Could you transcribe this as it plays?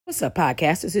What's up,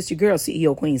 podcasters? It's your girl,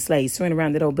 CEO Queen Slade, swinging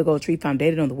around that old big old tree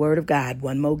founded on the word of God.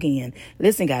 One more again.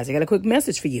 Listen, guys, I got a quick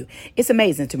message for you. It's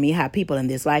amazing to me how people in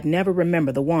this life never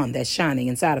remember the one that's shining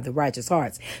inside of the righteous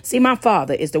hearts. See, my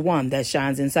Father is the one that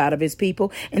shines inside of his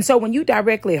people. And so when you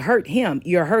directly hurt him,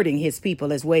 you're hurting his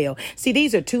people as well. See,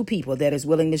 these are two people that is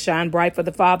willing to shine bright for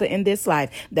the Father in this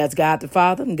life. That's God the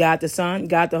Father, and God the Son,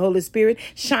 God the Holy Spirit,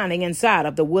 shining inside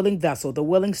of the willing vessel, the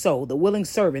willing soul, the willing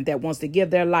servant that wants to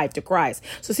give their life to Christ.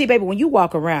 So see, baby, when you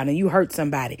walk around and you hurt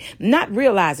somebody, not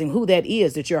realizing who that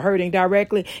is that you're hurting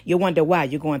directly, you wonder why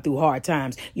you're going through hard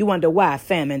times. You wonder why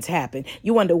famines happen.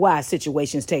 You wonder why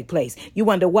situations take place. You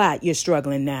wonder why you're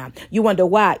struggling now. You wonder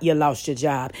why you lost your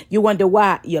job. You wonder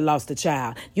why you lost a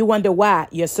child. You wonder why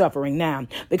you're suffering now.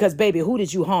 Because, baby, who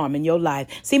did you harm in your life?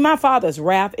 See, my Father's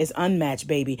wrath is unmatched,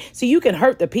 baby. See, you can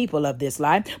hurt the people of this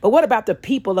life, but what about the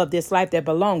people of this life that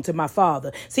belong to my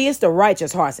Father? See, it's the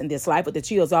righteous hearts in this life with the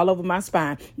chills all over my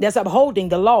spine that's upholding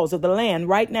the laws of the land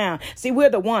right now. See, we're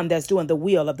the one that's doing the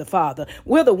will of the Father.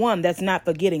 We're the one that's not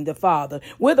forgetting the Father.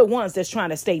 We're the ones that's trying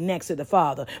to stay next to the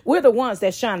Father. We're the ones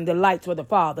that's shining the lights for the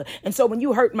Father. And so when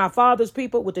you hurt my Father's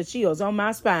people with the chills on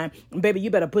my spine, baby, you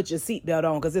better put your seatbelt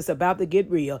on because it's about to get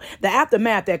real. The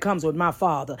aftermath that comes with my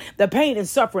Father, the pain and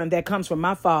suffering that comes from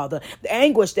my Father, the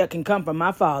anguish that can come from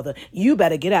my Father, you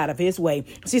better get out of his way.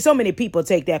 See, so many people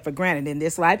take that for granted in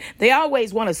this life. They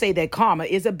always want to say that karma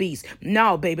is a beast.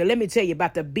 No, baby, let me tell you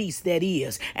about the beast that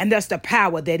is, and that's the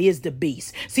power that is the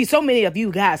beast. See, so many of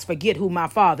you guys forget who my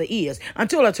Father is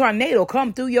until a tornado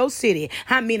come through your city.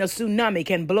 I mean, a tsunami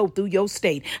can blow through your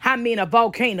state. I mean, a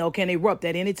volcano can erupt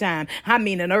at any time. I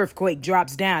mean, an earthquake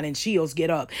drops down and shields get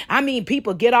up. I mean,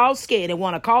 people get all scared and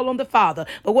want to call on the Father.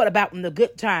 But what about in the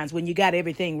good times when you got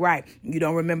everything right? You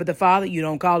don't remember the Father. You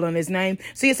don't call on his name.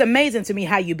 See, it's amazing to me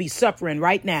how you be suffering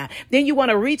right now. Then you want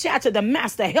to reach out to the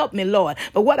Master, help me, Lord.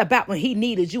 But what about when he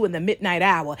needed you in the midnight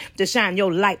hour to shine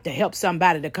your light to help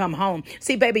somebody to come home?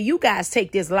 See, baby, you guys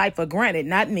take this life for granted,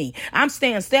 not me. I'm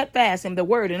staying steadfast in the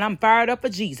word and I'm fired up for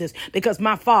Jesus because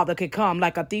my Father could come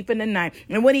like a thief in the night.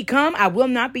 And when he come, I will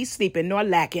not be sleeping nor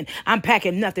lacking. I'm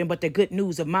packing nothing but the good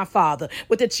news of my Father.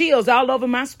 With the chills all over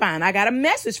my spine, I got a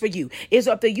message for you. It's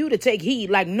up to you to take heed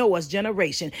like Noah's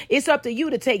generation. It's up to you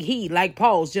to take heed like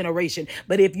Paul's generation.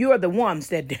 But if you're the ones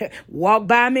that walk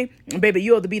by me, baby,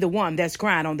 you'll be the one that's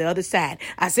crying on the other side.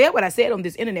 I said what I said on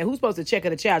this internet. Who's supposed to check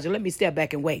the charger? Let me step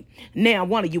back and wait. Now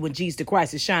one of you in Jesus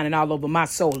Christ is shining all over my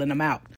soul and I'm out.